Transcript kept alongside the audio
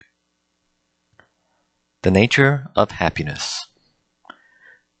The nature of happiness.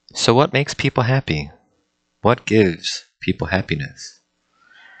 So what makes people happy? What gives people happiness?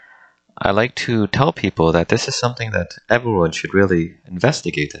 I like to tell people that this is something that everyone should really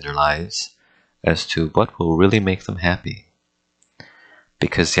investigate in their lives as to what will really make them happy.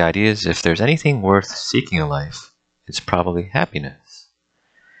 Because the idea is if there's anything worth seeking in life, it's probably happiness.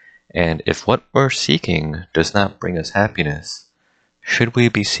 And if what we're seeking does not bring us happiness, should we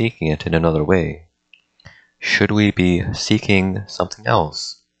be seeking it in another way? Should we be seeking something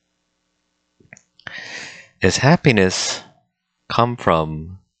else? Is happiness come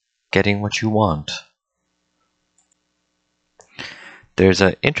from getting what you want? There's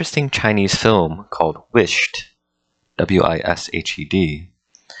an interesting Chinese film called Wished, W-I-S-H-E-D,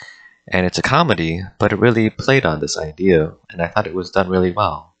 and it's a comedy, but it really played on this idea, and I thought it was done really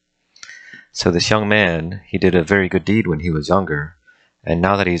well. So this young man, he did a very good deed when he was younger, and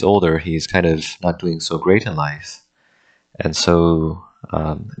now that he's older, he's kind of not doing so great in life. And so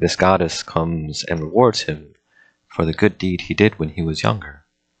this goddess comes and rewards him for the good deed he did when he was younger.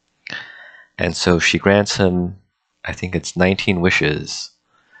 And so she grants him, I think it's 19 wishes.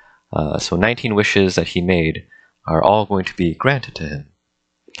 So 19 wishes that he made are all going to be granted to him.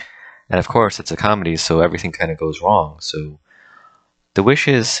 And of course, it's a comedy, so everything kind of goes wrong. So the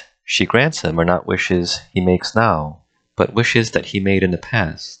wishes she grants him are not wishes he makes now, but wishes that he made in the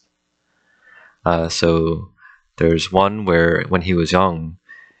past. So there's one where when he was young,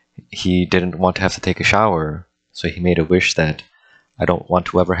 he didn't want to have to take a shower, so he made a wish that I don't want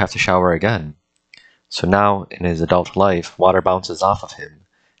to ever have to shower again. So now in his adult life, water bounces off of him,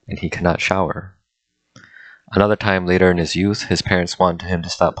 and he cannot shower. Another time later in his youth, his parents wanted him to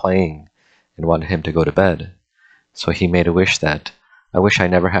stop playing and wanted him to go to bed. So he made a wish that, I wish I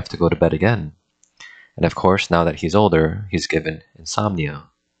never have to go to bed again. And of course, now that he's older, he's given insomnia.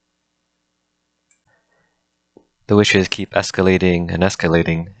 The wishes keep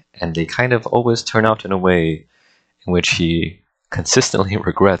escalating, and they kind of always turn out in a way in which he consistently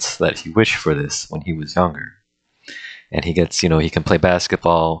regrets that he wished for this when he was younger. And he gets, he can play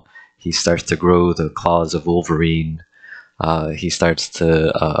basketball, he starts to grow the claws of Wolverine, he starts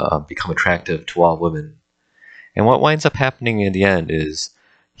to become attractive to all women. And what winds up happening in the end is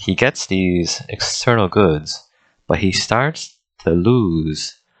he gets these external goods, but he starts to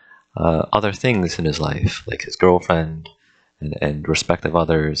lose other things in his life, like his girlfriend and respect of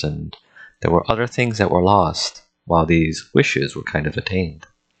others, and there were other things that were lost while these wishes were kind of attained.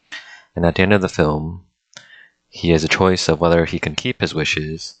 And at the end of the film, he has a choice of whether he can keep his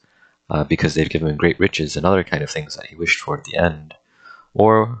wishes because they've given him great riches and other kind of things that he wished for at the end,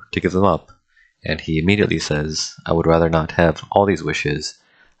 or to give them up. And he immediately says, I would rather not have all these wishes.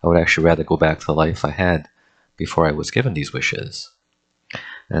 I would actually rather go back to the life I had before I was given these wishes.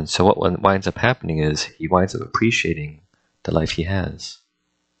 And so what winds up happening is he winds up appreciating the life he has.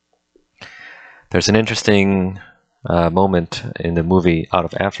 There's an interesting moment in the movie Out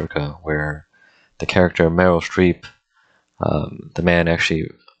of Africa where the character Meryl Streep, the man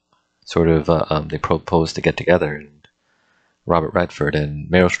actually sort of, they propose to get together, and Robert Redford, and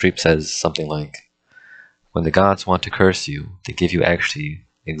Meryl Streep says something like, when the gods want to curse you, they give you actually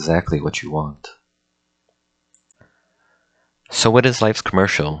exactly what you want. So what is life's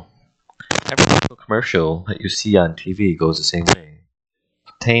commercial? Every single commercial that you see on TV goes the same way.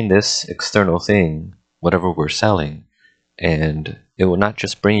 Obtain this external thing, whatever we're selling, and it will not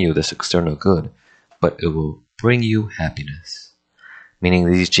just bring you this external good, but it will bring you happiness.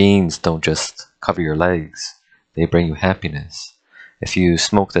 Meaning these jeans don't just cover your legs, they bring you happiness. If you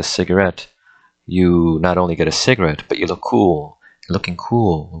smoke this cigarette, you not only get a cigarette, but you look cool. And looking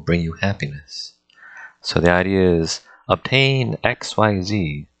cool will bring you happiness. So the idea is, obtain X, Y,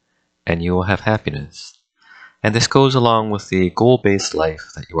 Z, and you will have happiness. And this goes along with the goal-based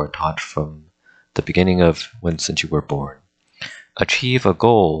life that you are taught from the beginning of since you were born. Achieve a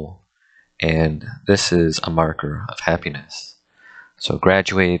goal, and this is a marker of happiness. So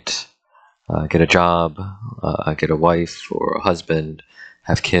graduate, get a job, get a wife or a husband,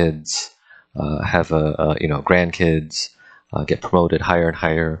 have kids, have grandkids, get promoted higher and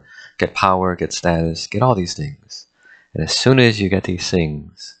higher, get power, get status, get all these things. And as soon as you get these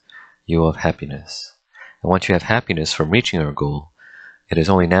things, you will have happiness. And once you have happiness from reaching your goal, it is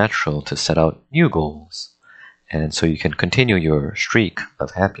only natural to set out new goals. And so you can continue your streak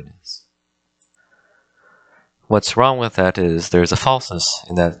of happiness. What's wrong with that is there's a falseness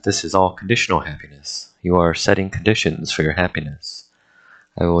in that this is all conditional happiness. You are setting conditions for your happiness.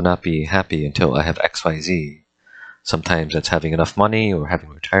 I will not be happy until I have XYZ. Sometimes that's having enough money or having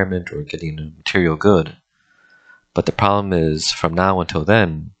retirement or getting a material good. But the problem is, from now until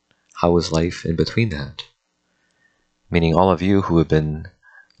then, how is life in between that? meaning all of you who have been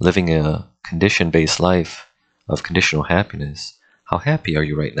living a condition-based life of conditional happiness, how happy are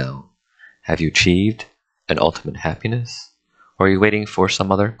you right now? Have you achieved an ultimate happiness? Or are you waiting for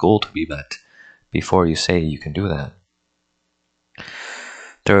some other goal to be met before you say you can do that?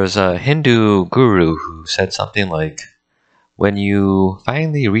 There was a Hindu guru who said something like, when you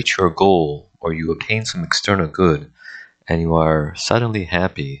finally reach your goal or you obtain some external good and you are suddenly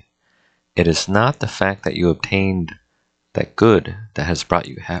happy, it is not the fact that you obtained that good that has brought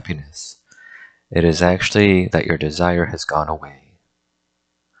you happiness. It is actually that your desire has gone away.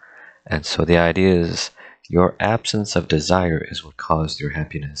 And so the idea is your absence of desire is what caused your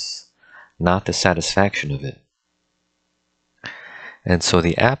happiness, not the satisfaction of it. And so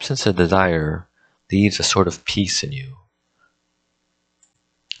the absence of desire leaves a sort of peace in you.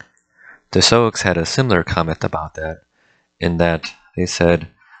 The Stoics had a similar comment about that, in that they said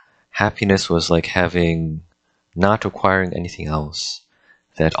happiness was like having not requiring anything else,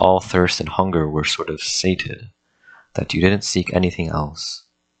 that all thirst and hunger were sort of sated, that you didn't seek anything else.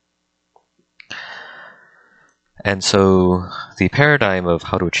 And so the paradigm of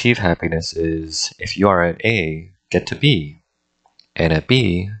how to achieve happiness is, if you are at A, get to B. And at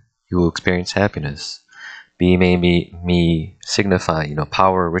B, you will experience happiness. B may signify,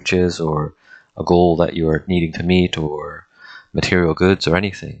 power, riches, or a goal that you are needing to meet, or material goods, or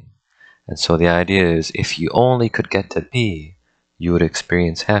anything. And so the idea is, if you only could get to B, you would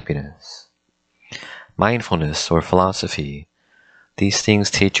experience happiness. Mindfulness or philosophy, these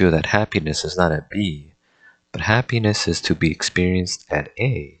things teach you that happiness is not at B, but happiness is to be experienced at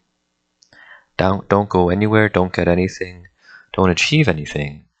A. Don't go anywhere, don't get anything, don't achieve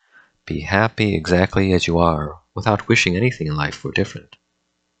anything. Be happy exactly as you are, without wishing anything in life were different.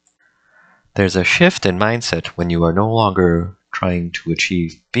 There's a shift in mindset when you are no longer trying to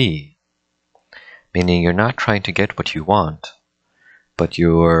achieve B, meaning you're not trying to get what you want, but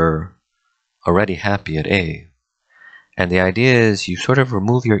you're already happy at A. And the idea is you sort of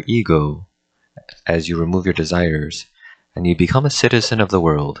remove your ego as you remove your desires, and you become a citizen of the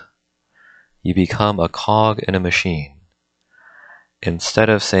world. You become a cog in a machine. Instead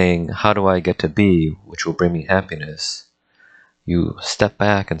of saying, how do I get to B, which will bring me happiness, you step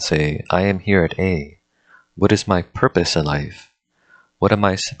back and say, I am here at A. What is my purpose in life? What am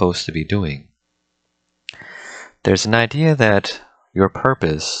I supposed to be doing? There's an idea that your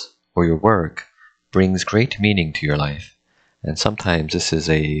purpose or your work brings great meaning to your life, and sometimes this is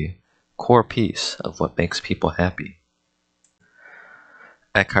a core piece of what makes people happy.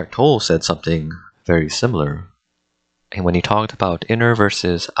 Eckhart Tolle said something very similar, and when he talked about inner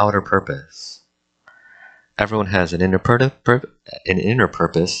versus outer purpose. Everyone has an inner purpose,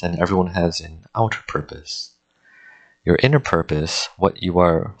 and everyone has an outer purpose. Your inner purpose, what you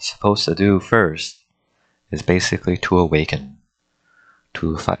are supposed to do first, is basically to awaken.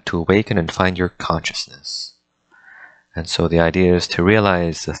 To awaken and find your consciousness. And so the idea is to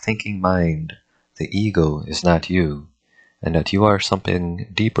realize the thinking mind, the ego, is not you, and that you are something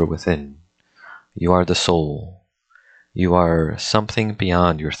deeper within. You are the soul. You are something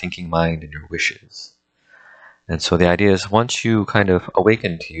beyond your thinking mind and your wishes. And so the idea is, once you kind of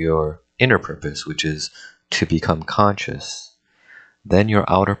awaken to your inner purpose, which is to become conscious, then your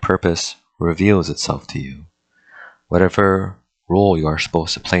outer purpose reveals itself to you. Whatever role you are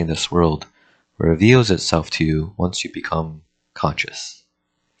supposed to play in this world reveals itself to you once you become conscious.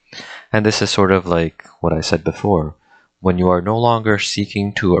 And this is sort of like what I said before. When you are no longer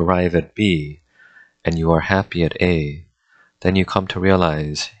seeking to arrive at B, and you are happy at A, then you come to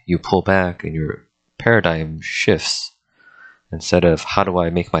realize you pull back and your paradigm shifts. Instead of how do I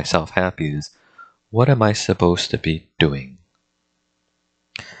make myself happy is what am I supposed to be doing?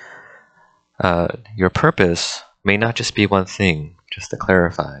 Your purpose may not just be one thing, just to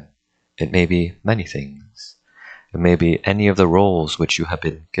clarify. It may be many things. It may be any of the roles which you have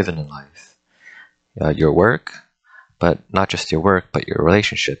been given in life. Your work, but not just your work, but your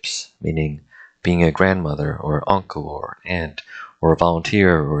relationships, meaning being a grandmother or uncle or aunt or a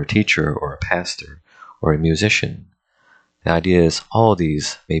volunteer or a teacher or a pastor or a musician. The idea is all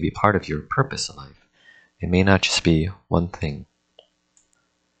these may be part of your purpose in life. It may not just be one thing.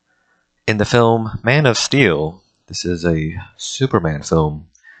 In the film Man of Steel, this is a Superman film,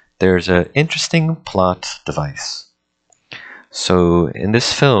 there's an interesting plot device. So in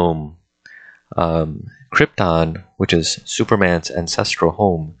this film, Krypton, which is Superman's ancestral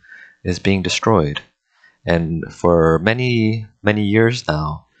home, is being destroyed. And for many, many years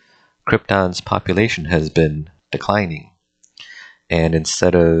now, Krypton's population has been declining. And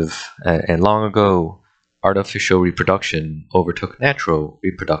long ago, artificial reproduction overtook natural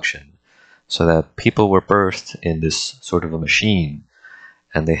reproduction. so that people were birthed in this sort of a machine,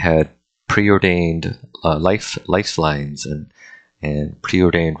 and they had preordained lifelines and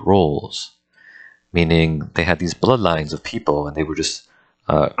preordained roles, meaning they had these bloodlines of people, and they were just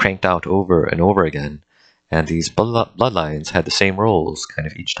cranked out over and over again. And these bloodlines had the same roles kind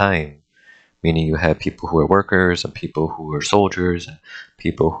of each time, meaning you had people who were workers and people who were soldiers and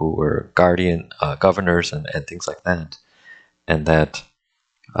people who were governors and things like that. And that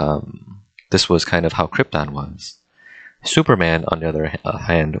this was kind of how Krypton was. Superman, on the other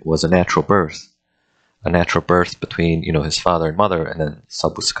hand, was a natural birth between his father and mother, and then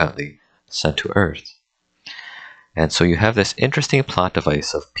subsequently sent to Earth. And so you have this interesting plot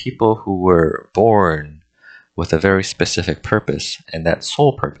device of people who were born with a very specific purpose, and that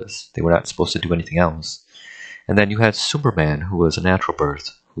sole purpose. They were not supposed to do anything else. And then you had Superman, who was a natural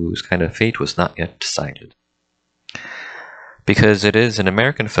birth, whose kind of fate was not yet decided. Because it is an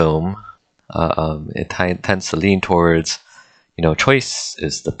American film, it tends to lean towards, choice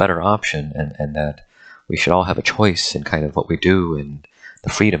is the better option, and that we should all have a choice in kind of what we do and the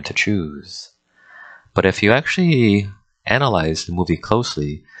freedom to choose. But if you actually analyze the movie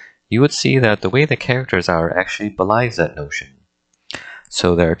closely, you would see that the way the characters are actually belies that notion.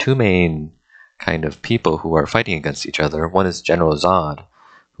 So there are two main kind of people who are fighting against each other. One is General Zod,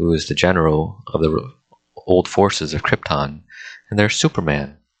 who is the general of the old forces of Krypton, and there's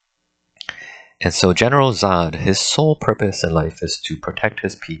Superman. And so General Zod, his sole purpose in life is to protect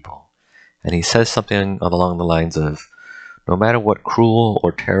his people. And he says something along the lines of, no matter what cruel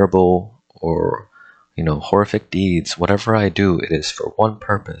or terrible or horrific deeds, whatever I do, it is for one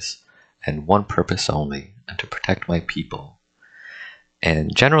purpose, and one purpose only, and to protect my people.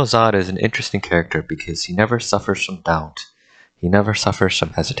 And General Zod is an interesting character because he never suffers from doubt. He never suffers from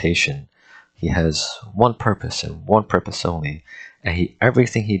hesitation. He has one purpose and one purpose only, and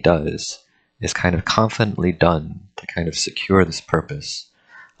everything he does is kind of confidently done to kind of secure this purpose,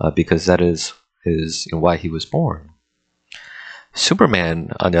 because that is why he was born.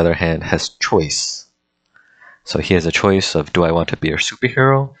 Superman, on the other hand, has choice. So he has a choice of, do I want to be a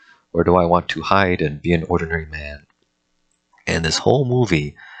superhero, or do I want to hide and be an ordinary man? And this whole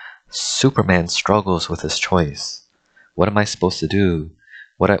movie, Superman struggles with his choice. What am I supposed to do?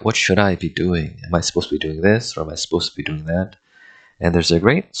 What should I be doing? Am I supposed to be doing this, or am I supposed to be doing that? And there's a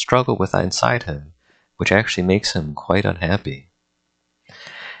great struggle with that inside him, which actually makes him quite unhappy.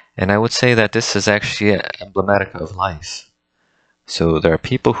 And I would say that this is actually emblematic of life. So there are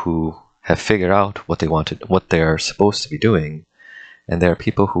people who have figured out what they are supposed to be doing, and there are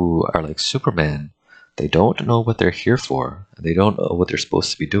people who are like Superman. They don't know what they're here for. They don't know what they're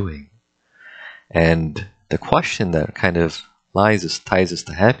supposed to be doing. And the question that kind of ties us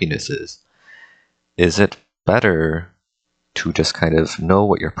to happiness is it better to just kind of know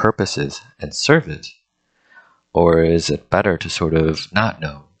what your purpose is and serve it? Or is it better to sort of not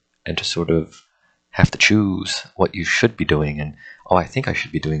know and to sort of have to choose what you should be doing and, I think I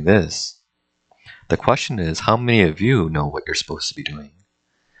should be doing this? The question is, how many of you know what you're supposed to be doing?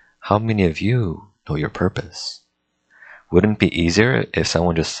 How many of you know your purpose? Wouldn't it be easier if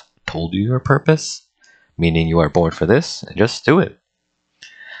someone just told you your purpose, meaning you are born for this, and just do it?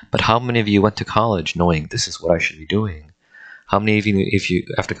 But how many of you went to college knowing this is what I should be doing? How many of you, if you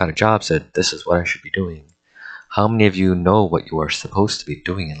after got a job, said this is what I should be doing? How many of you know what you are supposed to be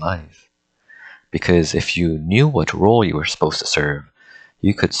doing in life? Because if you knew what role you were supposed to serve,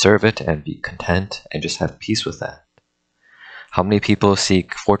 you could serve it and be content and just have peace with that. How many people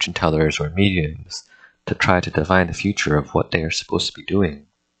seek fortune tellers or mediums to try to divine the future of what they are supposed to be doing?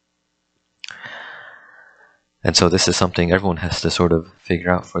 And so this is something everyone has to sort of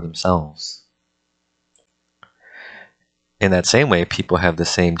figure out for themselves. In that same way, people have the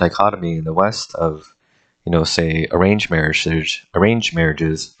same dichotomy in the West of, say arranged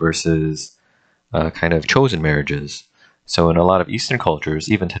marriages versus kind of chosen marriages. So in a lot of Eastern cultures,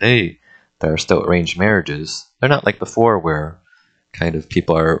 even today, there are still arranged marriages. They're not like before where kind of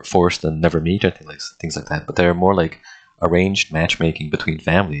people are forced and never meet or things like that, but they're more like arranged matchmaking between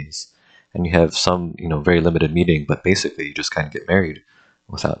families. And you have some, very limited meeting, but basically you just kind of get married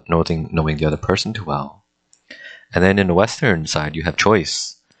without knowing the other person too well. And then in the Western side, you have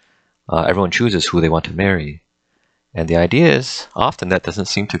choice. Everyone chooses who they want to marry. And the idea is often that doesn't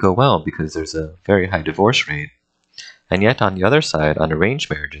seem to go well because there's a very high divorce rate. And yet on the other side, on arranged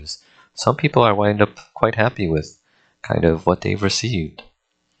marriages, some people are wind up quite happy with kind of what they've received.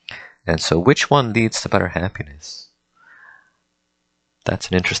 And so which one leads to better happiness? That's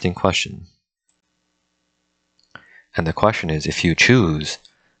an interesting question. And the question is, if you choose,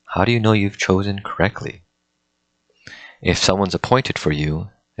 how do you know you've chosen correctly? If someone's appointed for you,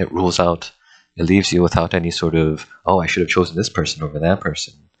 it rules out It leaves you without any sort of, oh, I should have chosen this person over that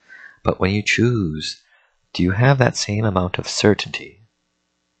person. But when you choose, do you have that same amount of certainty?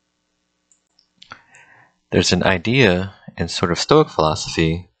 There's an idea in sort of Stoic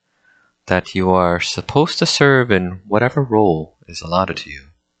philosophy that you are supposed to serve in whatever role is allotted to you.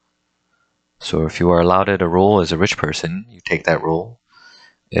 So if you are allotted a role as a rich person, you take that role.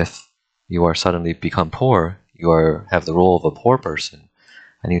 If you are suddenly become poor, you have the role of a poor person,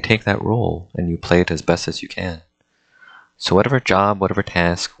 and you take that role and you play it as best as you can. So whatever job, whatever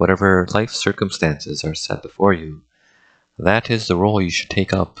task, whatever life circumstances are set before you, that is the role you should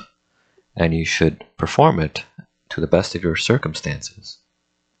take up, and you should perform it to the best of your circumstances.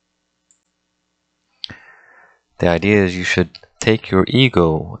 The idea is you should take your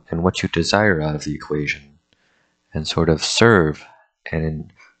ego and what you desire out of the equation and sort of serve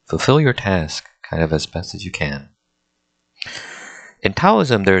and fulfill your task kind of as best as you can. In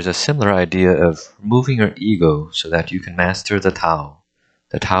Taoism, there's a similar idea of removing your ego so that you can master the Tao.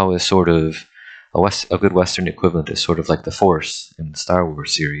 The Tao is sort of a good Western equivalent is sort of like the Force in the Star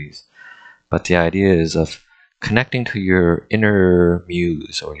Wars series. But the idea is of connecting to your inner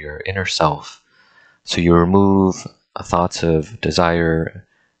muse or your inner self. So you remove thoughts of desire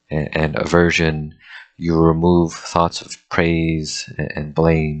and aversion. You remove thoughts of praise and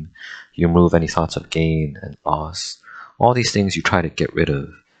blame. You remove any thoughts of gain and loss. All these things you try to get rid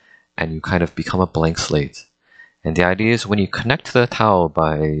of, and you kind of become a blank slate. And the idea is when you connect to the Tao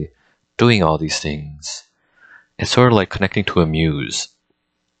by doing all these things, it's sort of like connecting to a muse.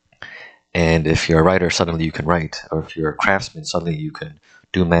 And if you're a writer, suddenly you can write. Or if you're a craftsman, suddenly you can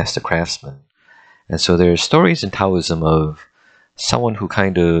do master craftsman. And so there's stories in Taoism of someone who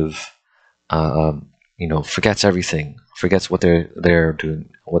kind of, forgets everything, forgets what they're doing,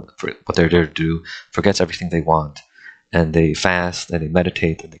 what they're there to do, forgets everything they want. And they fast, and they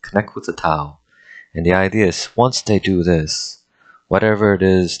meditate, and they connect with the Tao. And the idea is, once they do this, whatever it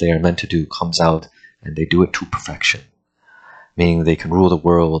is they are meant to do comes out, and they do it to perfection. Meaning they can rule the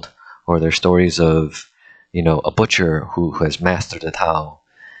world, or there's stories of, a butcher who has mastered the Tao.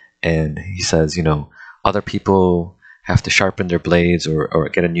 And he says, other people have to sharpen their blades or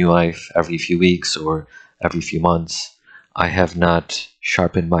get a new knife every few weeks or every few months. I have not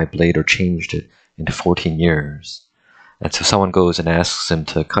sharpened my blade or changed it in 14 years. And so someone goes and asks him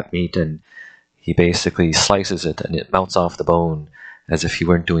to cut meat, and he basically slices it, and it melts off the bone as if he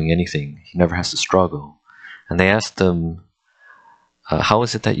weren't doing anything. He never has to struggle. And they asked him, how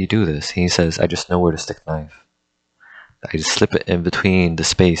is it that you do this? He says, I just know where to stick the knife. I just slip it in between the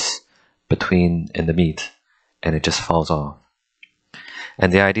space in the meat, and it just falls off.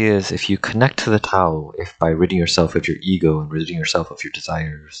 And the idea is, if you connect to the Tao, if by ridding yourself of your ego and ridding yourself of your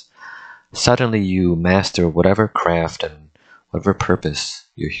desires, suddenly you master whatever craft and whatever purpose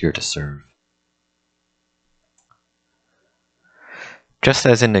you're here to serve. Just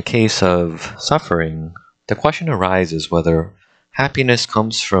as in the case of suffering, the question arises whether happiness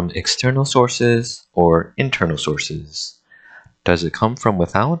comes from external sources or internal sources. Does it come from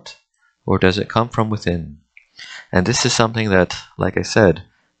without, or does it come from within? And this is something that, like I said,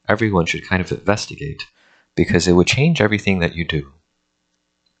 everyone should kind of investigate, because it would change everything that you do.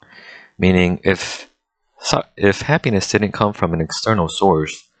 Meaning, if happiness didn't come from an external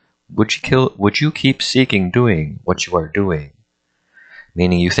source, would you keep seeking doing what you are doing?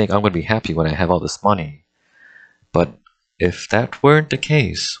 Meaning, you think, I'm going to be happy when I have all this money. But if that weren't the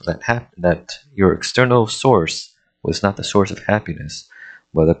case, that your external source was not the source of happiness,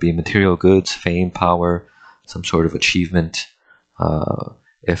 whether it be material goods, fame, power, some sort of achievement,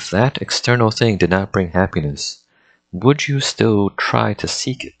 if that external thing did not bring happiness, would you still try to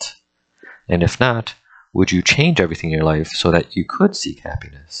seek it? And if not, would you change everything in your life so that you could seek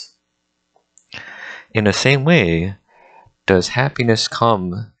happiness? In the same way, does happiness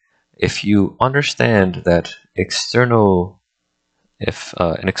come if you understand that if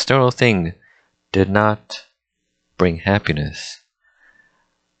an external thing did not bring happiness,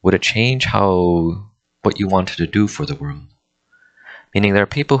 would it change what you wanted to do for the world? Meaning there are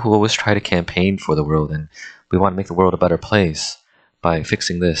people who always try to campaign for the world, and we want to make the world a better place by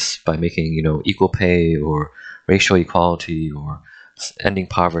fixing this, by making, equal pay or racial equality or ending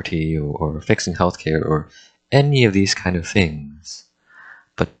poverty or fixing healthcare or any of these kind of things.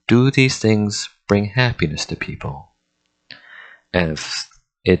 But do these things bring happiness to people? And if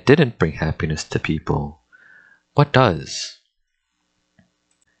it didn't bring happiness to people, what does?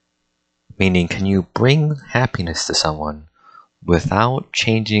 Meaning, can you bring happiness to someone without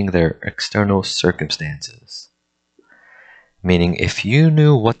changing their external circumstances? Meaning, if you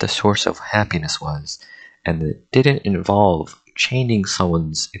knew what the source of happiness was, and it didn't involve changing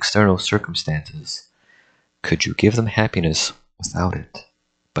someone's external circumstances, could you give them happiness without it,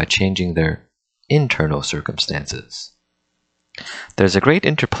 by changing their internal circumstances? There's a great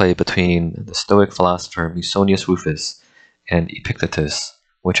interplay between the Stoic philosopher Musonius Rufus and Epictetus,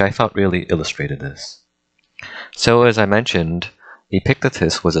 which I thought really illustrated this. So, as I mentioned,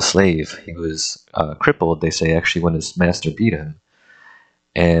 Epictetus was a slave. He was crippled, they say, actually, when his master beat him.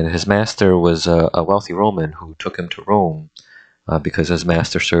 And his master was a wealthy Roman who took him to Rome because his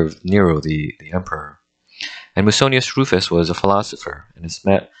master served Nero, the emperor. And Musonius Rufus was a philosopher,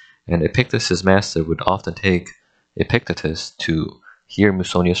 and Epictetus' master would often take Epictetus to hear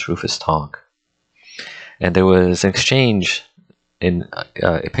Musonius Rufus talk. And there was an exchange in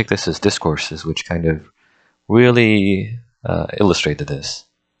Epictetus' discourses which kind of really illustrated this.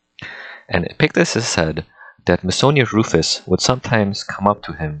 And Epictetus said that Musonius Rufus would sometimes come up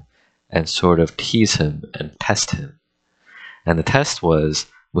to him and sort of tease him and test him. And the test was,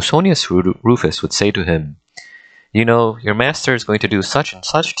 Musonius Rufus would say to him, you know, your master is going to do such and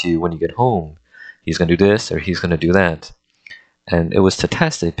such to you when you get home. He's going to do this or he's going to do that. And it was to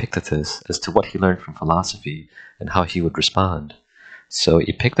test Epictetus as to what he learned from philosophy and how he would respond. So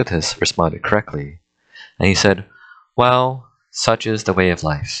Epictetus responded correctly. And he said, well, such is the way of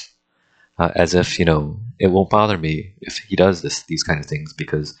life. As if, you know, it won't bother me if he does these kind of things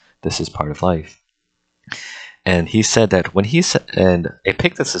because this is part of life. And he said that and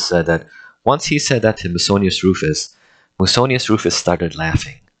Epictetus said that once he said that to Musonius Rufus started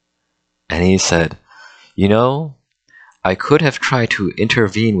laughing. And he said, you know, I could have tried to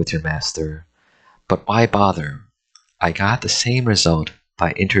intervene with your master, but why bother? I got the same result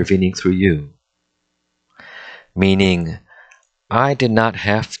by intervening through you. Meaning, I did not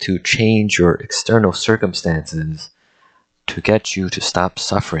have to change your external circumstances to get you to stop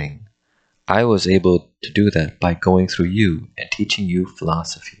suffering. I was able to do that by going through you and teaching you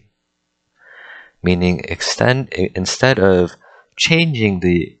philosophy. Meaning, instead of changing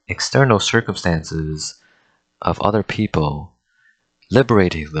the external circumstances of other people,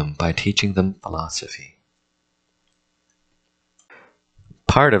 liberating them by teaching them philosophy.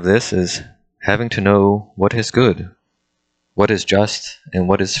 Part of this is having to know what is good, what is just, and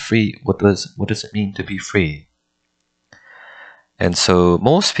what is free. What does it mean to be free? And so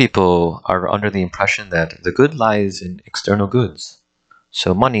most people are under the impression that the good lies in external goods.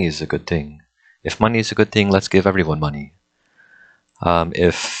 So money is a good thing. If money is a good thing, let's give everyone money.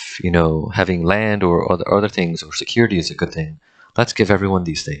 If, you know, having land or other things or security is a good thing, let's give everyone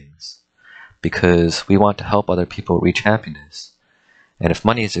these things. Because we want to help other people reach happiness. And if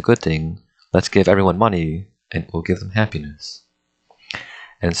money is a good thing, let's give everyone money and we'll give them happiness.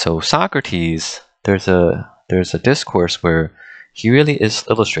 And so Socrates, there's a discourse where he really is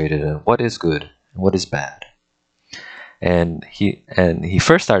illustrated in what is good and what is bad. And he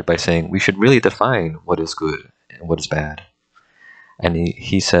first started by saying we should really define what is good and what is bad. And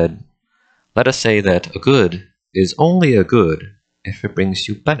he said, let us say that a good is only a good if it brings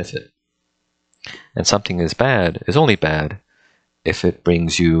you benefit. And something is bad is only bad if it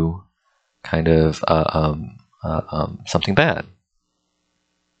brings you kind of something bad.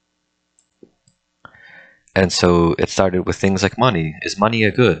 And so it started with things like money. Is money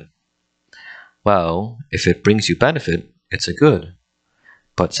a good? Well, if it brings you benefit, it's a good.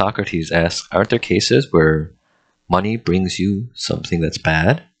 But Socrates asks, aren't there cases where money brings you something that's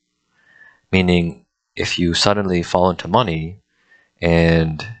bad? Meaning, if you suddenly fall into money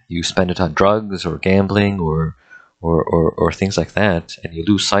and you spend it on drugs or gambling or things like that, and you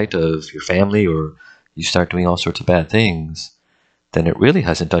lose sight of your family or you start doing all sorts of bad things, then it really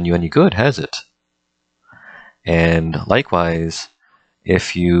hasn't done you any good, has it? And likewise,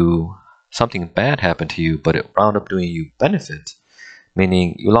 if something bad happened to you, but it wound up doing you benefit,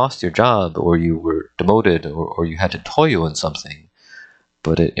 meaning you lost your job or you were demoted or you had to toil in something,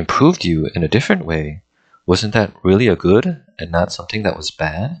 but it improved you in a different way, wasn't that really a good and not something that was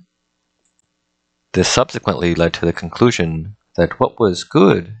bad? This subsequently led to the conclusion that what was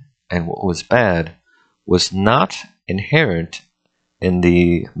good and what was bad was not inherent in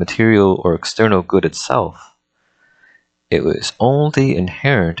the material or external good itself. It was only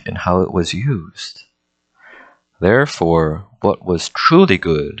inherent in how it was used. Therefore, what was truly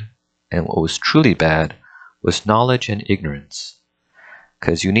good and what was truly bad was knowledge and ignorance.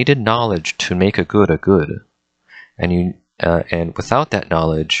 Because you needed knowledge to make a good, and without that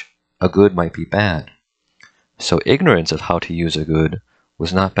knowledge, a good might be bad. So ignorance of how to use a good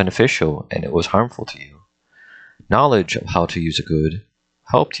was not beneficial and it was harmful to you. Knowledge of how to use a good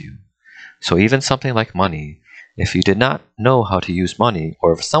helped you. So even something like money, if you did not know how to use money,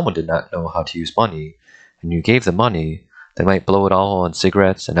 or if someone did not know how to use money, and you gave them money, They might blow it all on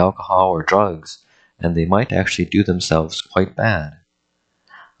cigarettes and alcohol or drugs, and they might actually do themselves quite bad.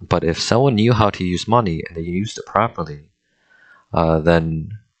 But if someone knew how to use money and they used it properly,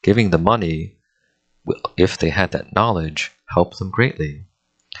 then giving the money, if they had that knowledge, helped them greatly.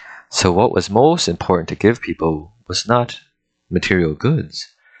 So what was most important to give people was not material goods,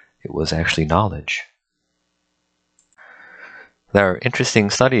 it was actually knowledge. There are interesting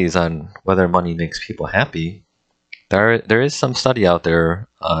studies on whether money makes people happy. There is some study out there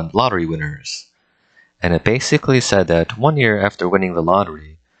on lottery winners, and it basically said that 1 year after winning the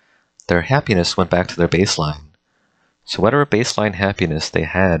lottery, their happiness went back to their baseline. So whatever baseline happiness they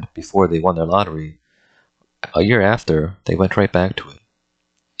had before they won their lottery, a year after, they went right back to it.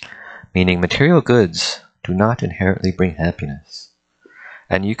 Meaning material goods do not inherently bring happiness.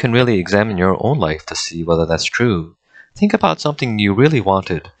 And you can really examine your own life to see whether that's true. Think about something you really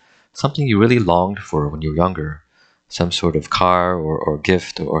wanted, something you really longed for when you were younger, some sort of car or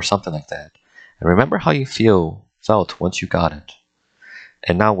gift or something like that. And remember how you felt once you got it.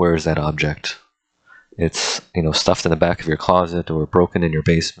 And now where is that object? It's, stuffed in the back of your closet or broken in your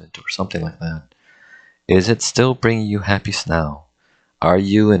basement or something like that. Is it still bringing you happiness now? Are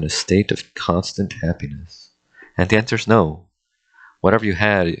you in a state of constant happiness? And the answer is no. Whatever you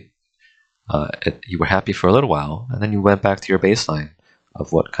had, you were happy for a little while, and then you went back to your baseline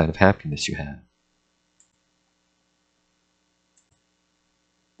of what kind of happiness you had.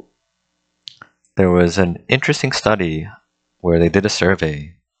 There was an interesting study where they did a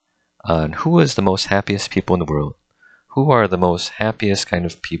survey on who is the most happiest people in the world. Who are the most happiest kind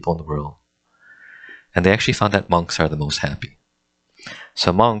of people in the world? And they actually found that monks are the most happy.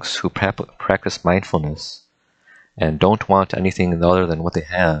 So monks who practice mindfulness and don't want anything other than what they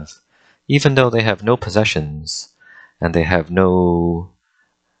have, even though they have no possessions and they have no,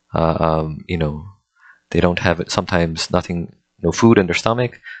 they don't have sometimes nothing, no food in their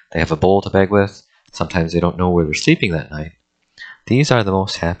stomach, they have a bowl to beg with, sometimes they don't know where they're sleeping that night. These are the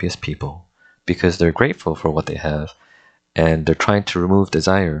most happiest people because they're grateful for what they have and they're trying to remove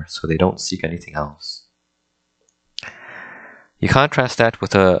desire so they don't seek anything else. You contrast that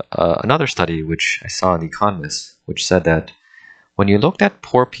with another study which I saw in The Economist, which said that when you looked at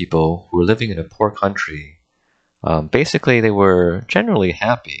poor people who were living in a poor country, basically they were generally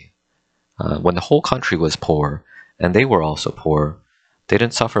happy. When the whole country was poor, and they were also poor, they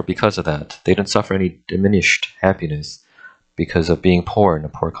didn't suffer because of that. They didn't suffer any diminished happiness because of being poor in a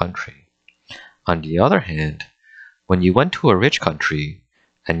poor country. On the other hand, when you went to a rich country,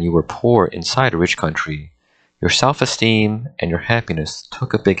 and you were poor inside a rich country, your self-esteem and your happiness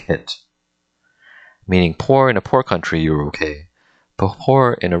took a big hit. Meaning poor in a poor country, you were okay, but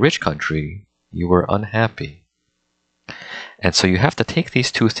poor in a rich country, you were unhappy. And so you have to take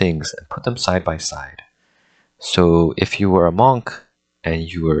these two things and put them side by side. So if you were a monk and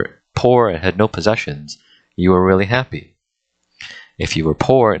you were poor and had no possessions, you were really happy. If you were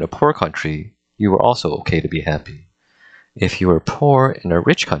poor in a poor country, you were also okay to be happy. If you were poor in a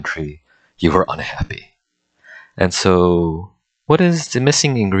rich country, you were unhappy. And so, what is the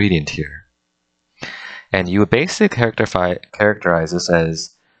missing ingredient here? And you would basically characterize this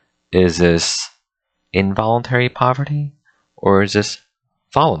as, is this involuntary poverty or is this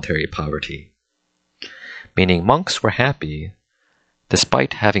voluntary poverty? Meaning monks were happy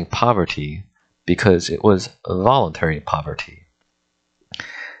despite having poverty because it was voluntary poverty.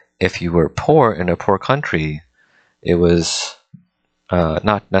 If you were poor in a poor country, it was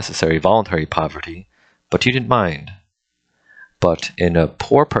not necessarily voluntary poverty, but you didn't mind. But in a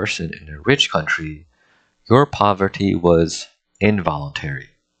poor person in a rich country, your poverty was involuntary.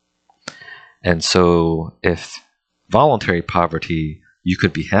 And so if voluntary poverty you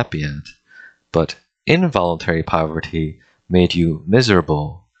could be happy at, but involuntary poverty made you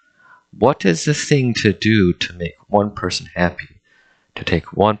miserable, what is the thing to do to make one person happy, to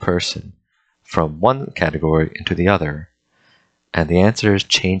take one person from one category into the other? And the answer is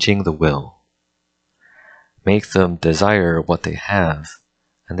changing the will. Make them desire what they have,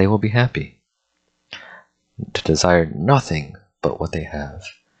 and they will be happy. To desire nothing but what they have.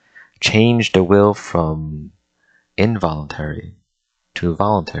 Change the will from involuntary to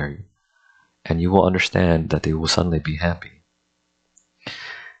voluntary, and you will understand that they will suddenly be happy.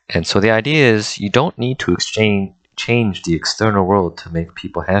 And so the idea is you don't need to change the external world to make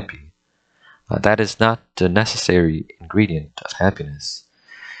people happy. That is not the necessary ingredient of happiness.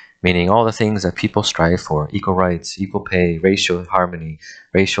 Meaning all the things that people strive for, equal rights, equal pay, racial harmony,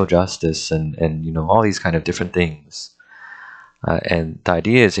 racial justice, and all these kind of different things. And the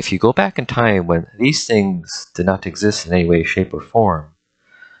idea is if you go back in time when these things did not exist in any way, shape, or form,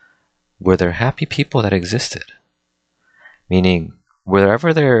 were there happy people that existed? meaning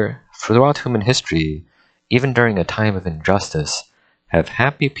throughout human history, even during a time of injustice, have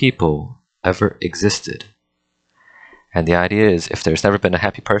happy people ever existed? And the idea is, if there's never been a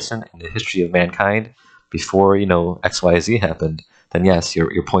happy person in the history of mankind before, XYZ happened, then yes,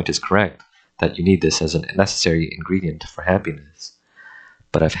 your point is correct, that you need this as a necessary ingredient for happiness.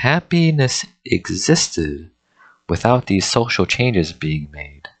 But if happiness existed without these social changes being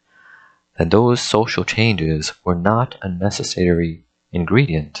made, then those social changes were not a necessary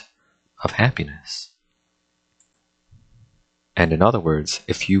ingredient of happiness. And in other words,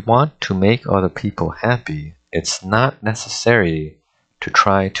 if you want to make other people happy, it's not necessary to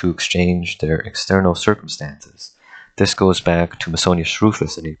try to exchange their external circumstances. This goes back to Musonius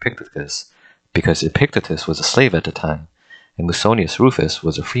Rufus and Epictetus, because Epictetus was a slave at the time, and Musonius Rufus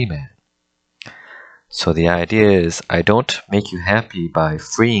was a free man. So the idea is, I don't make you happy by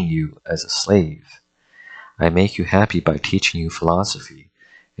freeing you as a slave. I make you happy by teaching you philosophy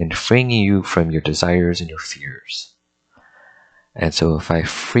and freeing you from your desires and your fears. And so if I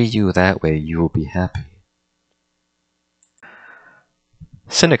free you that way, you will be happy.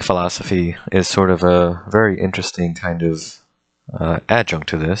 Cynic philosophy is sort of a very interesting kind of adjunct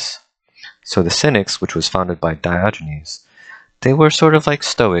to this. So the Cynics, which was founded by Diogenes, they were sort of like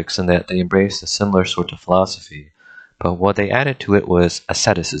Stoics in that they embraced a similar sort of philosophy, but what they added to it was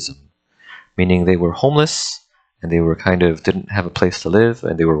asceticism, meaning they were homeless and they were didn't have a place to live,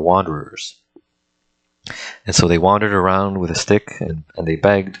 and they were wanderers. And so they wandered around with a stick and they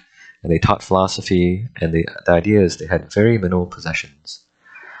begged and they taught philosophy, and the idea is they had very minimal possessions.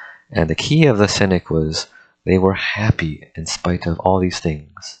 And the key of the Cynic was they were happy in spite of all these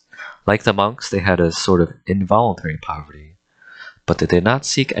things. Like the monks, they had a sort of involuntary poverty, but they did not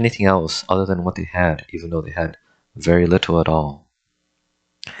seek anything else other than what they had, even though they had very little at all.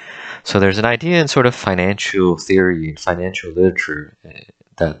 So there's an idea in sort of financial theory and financial literature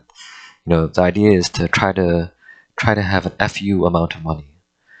that the idea is to try to have an FU amount of money,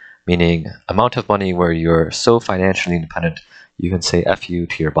 meaning amount of money where you're so financially independent you can say FU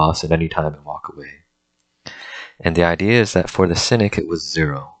to your boss at any time and walk away. And the idea is that for the Cynic it was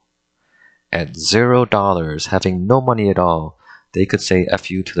zero. At $0, having no money at all, they could say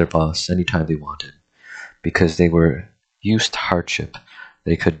FU to their boss anytime they wanted, because they were used to hardship.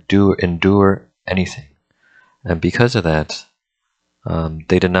 They could endure anything. And because of that,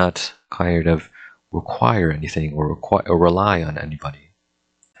 they did not require anything or rely on anybody.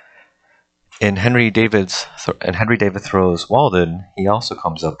 In Henry David Thoreau's Walden, he also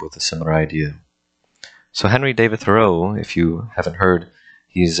comes up with a similar idea. So Henry David Thoreau, if you haven't heard,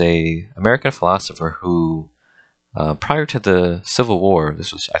 he's an American philosopher who, prior to the Civil War,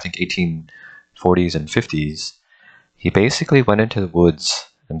 this was I think 1840s and 50s, he basically went into the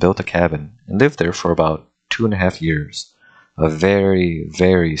woods and built a cabin and lived there for about 2.5 years. A very,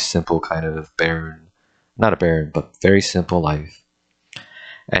 very simple kind of but very simple life.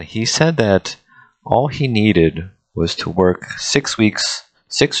 And he said that all he needed was to work 6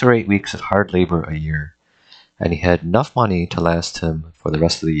 or 8 weeks of hard labor a year, and he had enough money to last him for the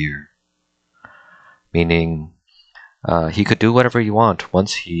rest of the year. Meaning, he could do whatever he want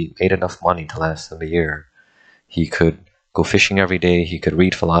once he made enough money to last him a year. He could go fishing every day, he could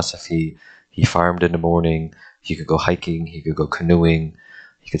read philosophy, he farmed in the morning, he could go hiking, he could go canoeing,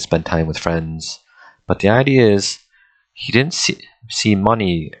 he could spend time with friends. But the idea is, he didn't see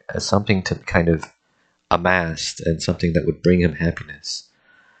money as something to kind of amass and something that would bring him happiness.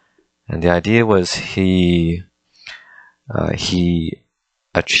 And the idea was he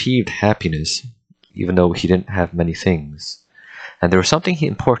achieved happiness even though he didn't have many things. And there was something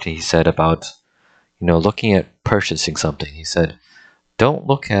important he said about looking at purchasing something. He said, don't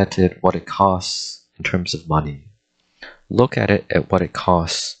look at it what it costs in terms of money. Look at it at what it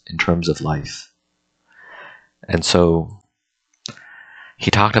costs in terms of life. And so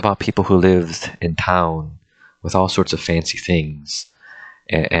he talked about people who lived in town with all sorts of fancy things,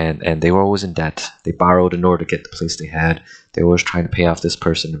 and they were always in debt. They borrowed in order to get the place they had. They were always trying to pay off this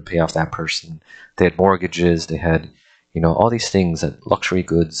person and pay off that person. They had mortgages. They had, all these things, that luxury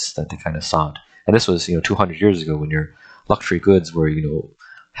goods that they kind of sought. And this was, 200 years ago, when your luxury goods were,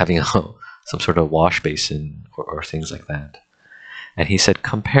 having some sort of wash basin or things like that. And he said,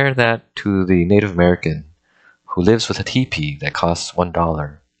 compare that to the Native American who lives with a teepee that costs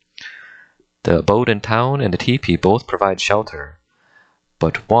 $1. The abode in town and the teepee both provide shelter,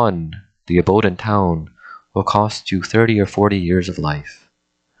 but the abode in town, will cost you 30 or 40 years of life.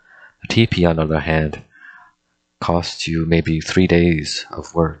 The teepee, on the other hand, costs you maybe 3 days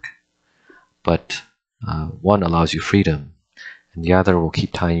of work, but one allows you freedom, and the other will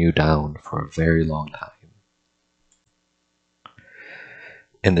keep tying you down for a very long time.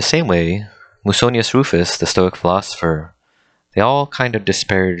 In the same way, Musonius Rufus, the Stoic philosopher, they all kind of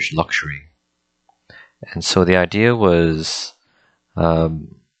disparaged luxury. And so the idea was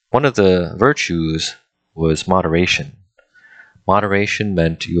one of the virtues was moderation. Moderation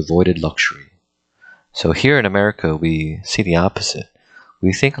meant you avoided luxury. So here in America, we see the opposite.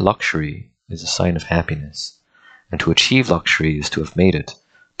 We think luxury is a sign of happiness, and to achieve luxury is to have made it,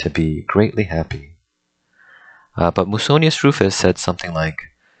 to be greatly happy. But Musonius Rufus said something like,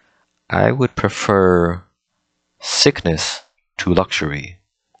 I would prefer sickness to luxury.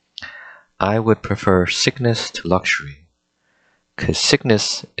 I would prefer sickness to luxury, because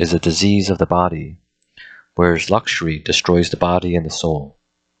sickness is a disease of the body, whereas luxury destroys the body and the soul.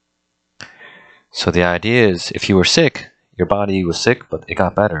 So the idea is, if you were sick, your body was sick, but it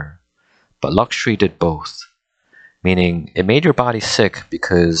got better. But luxury did both, meaning it made your body sick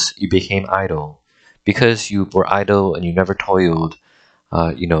because you became idle. Because you were idle and you never toiled,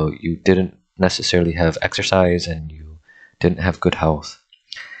 you didn't necessarily have exercise and you didn't have good health.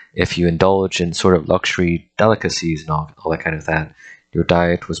 If you indulge in sort of luxury delicacies and all that kind of that, your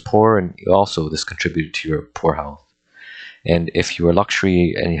diet was poor, and also this contributed to your poor health. And if you were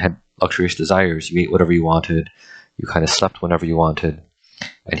luxury and you had luxurious desires, you ate whatever you wanted, you kind of slept whenever you wanted.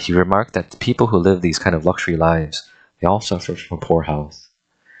 And he remarked that the people who live these kind of luxury lives, they all suffer from poor health.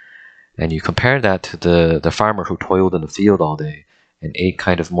 And you compare that to the farmer who toiled in the field all day and ate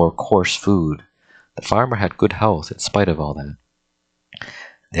kind of more coarse food. The farmer had good health in spite of all that.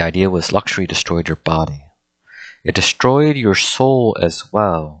 The idea was luxury destroyed your body. It destroyed your soul as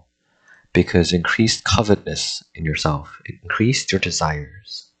well, because it increased covetousness in yourself. It increased your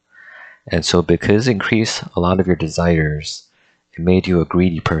desires. And so because it increased a lot of your desires, it made you a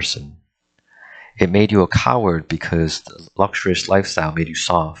greedy person. It made you a coward because the luxurious lifestyle made you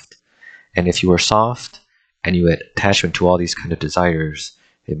soft. And if you were soft and you had attachment to all these kind of desires,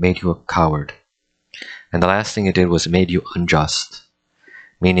 it made you a coward. And the last thing it did was it made you unjust.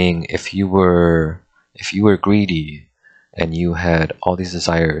 Meaning if you were greedy and you had all these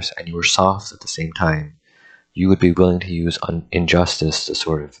desires and you were soft at the same time, you would be willing to use injustice to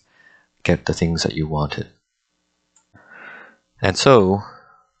sort of get the things that you wanted. And so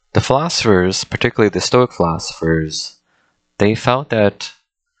the philosophers, particularly the Stoic philosophers, they felt that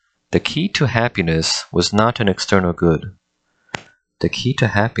the key to happiness was not an external good. The key to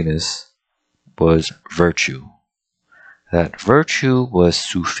happiness was virtue. That virtue was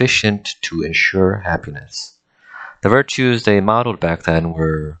sufficient to ensure happiness. The virtues they modeled back then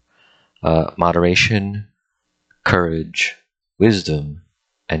were moderation, courage, wisdom,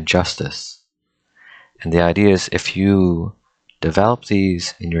 and justice. And the idea is if you develop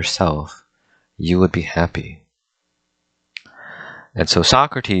these in yourself, you would be happy. And so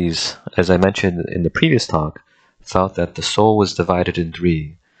Socrates, as I mentioned in the previous talk, felt that the soul was divided in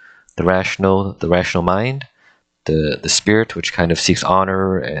three. The rational mind, the spirit, which kind of seeks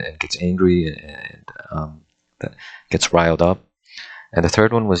honor and gets angry and that gets riled up. And the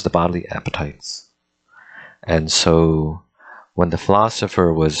third one was the bodily appetites. And so when the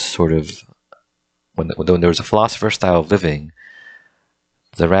philosopher was sort of, when there was a philosopher style of living,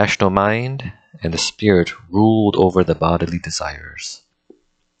 the rational mind and the spirit ruled over the bodily desires.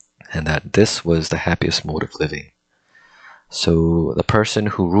 And that this was the happiest mode of living. So the person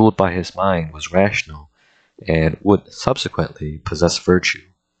who ruled by his mind was rational and would subsequently possess virtue.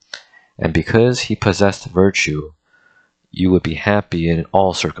 And because he possessed virtue, you would be happy in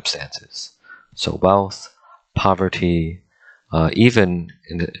all circumstances. So wealth, poverty, even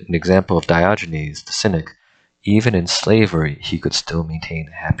in an example of Diogenes, the cynic, even in slavery, he could still maintain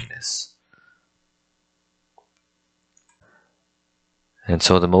happiness. And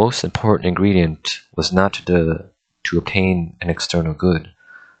so the most important ingredient was not to obtain an external good.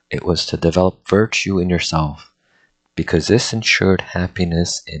 It was to develop virtue in yourself, because this ensured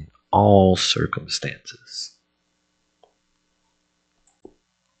happiness in all circumstances.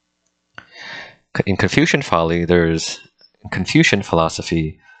 In Confucian philosophy,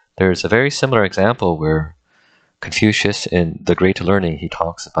 there's a very similar example where Confucius, in The Great Learning, he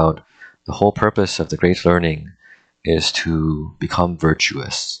talks about the whole purpose of the Great Learning is to become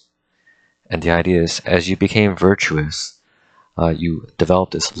virtuous. And the idea is, as you became virtuous, you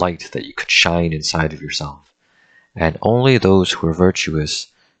developed this light that you could shine inside of yourself. And only those who are virtuous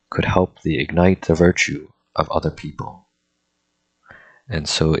could help ignite the virtue of other people. And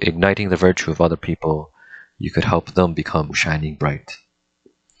so igniting the virtue of other people, you could help them become shining bright.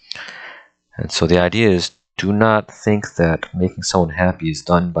 And so the idea is, do not think that making someone happy is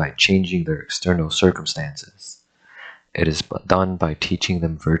done by changing their external circumstances. It is done by teaching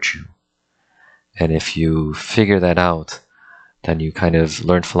them virtue. And if you figure that out, then you kind of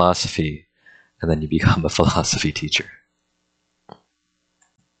learn philosophy, and then you become a philosophy teacher.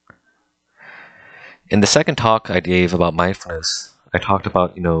 In the second talk I gave about mindfulness, I talked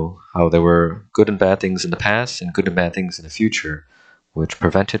about, how there were good and bad things in the past and good and bad things in the future, which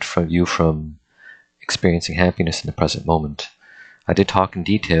prevented you from experiencing happiness in the present moment. I did talk in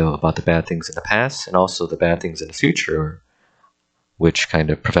detail about the bad things in the past and also the bad things in the future, which kind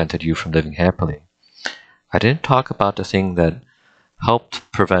of prevented you from living happily. I didn't talk about the thing that helped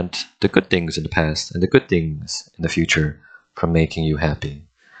prevent the good things in the past and the good things in the future from making you happy.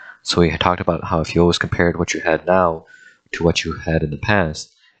 So we talked about how if you always compared what you had now to what you had in the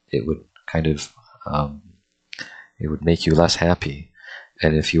past, it would kind of it would make you less happy.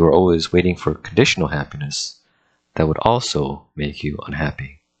 And if you were always waiting for conditional happiness, that would also make you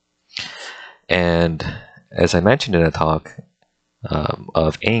unhappy. And as I mentioned in a talk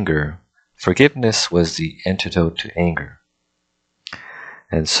of anger, forgiveness was the antidote to anger.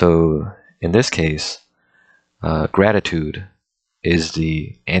 And so in this case, gratitude is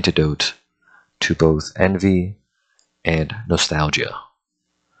the antidote to both envy and nostalgia.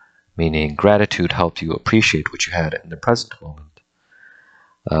 Meaning gratitude helped you appreciate what you had in the present moment,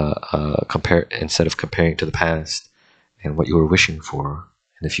 instead of comparing to the past and what you were wishing for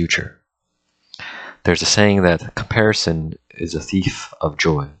in the future. There's a saying that comparison is a thief of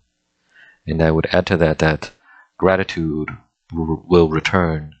joy. And I would add to that gratitude will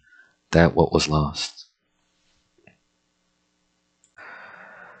return that what was lost.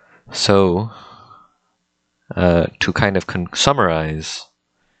 So, to kind of summarize,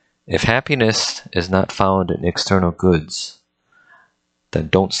 if happiness is not found in external goods, then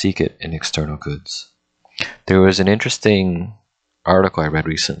don't seek it in external goods. There was an interesting article I read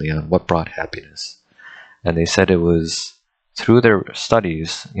recently on what brought happiness. And they said it was through their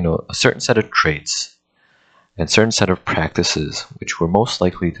studies, a certain set of traits and certain set of practices which were most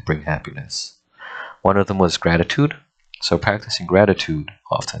likely to bring happiness. One of them was gratitude. So practicing gratitude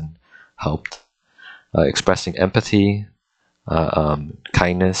often helped. Expressing empathy,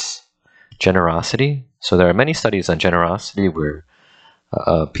 kindness, generosity. So there are many studies on generosity where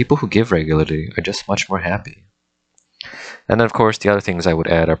people who give regularly are just much more happy. And then, of course, the other things I would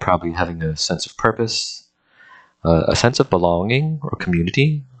add are probably having a sense of purpose, a sense of belonging or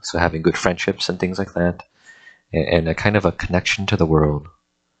community, so having good friendships and things like that, and a kind of a connection to the world.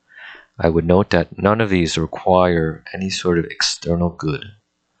 I would note that none of these require any sort of external good.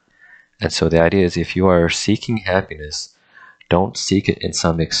 And so the idea is if you are seeking happiness, don't seek it in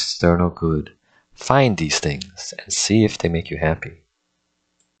some external good. Find these things and see if they make you happy.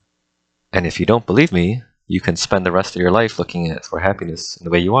 And if you don't believe me, you can spend the rest of your life looking for happiness in the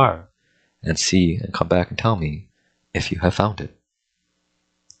way you are and see and come back and tell me if you have found it.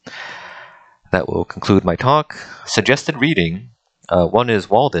 That will conclude my talk. Suggested reading. One is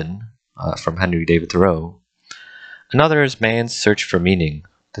Walden from Henry David Thoreau. Another is Man's Search for Meaning.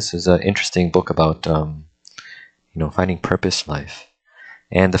 This is an interesting book about finding purpose in life.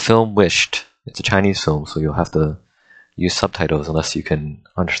 And the film Wished. It's a Chinese film, so you'll have to use subtitles unless you can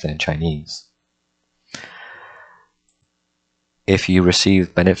understand Chinese. If you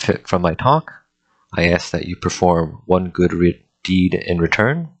receive benefit from my talk, I ask that you perform one good deed in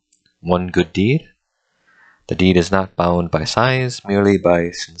return. One good deed. The deed is not bound by size, merely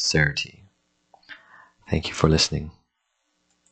by sincerity. Thank you for listening.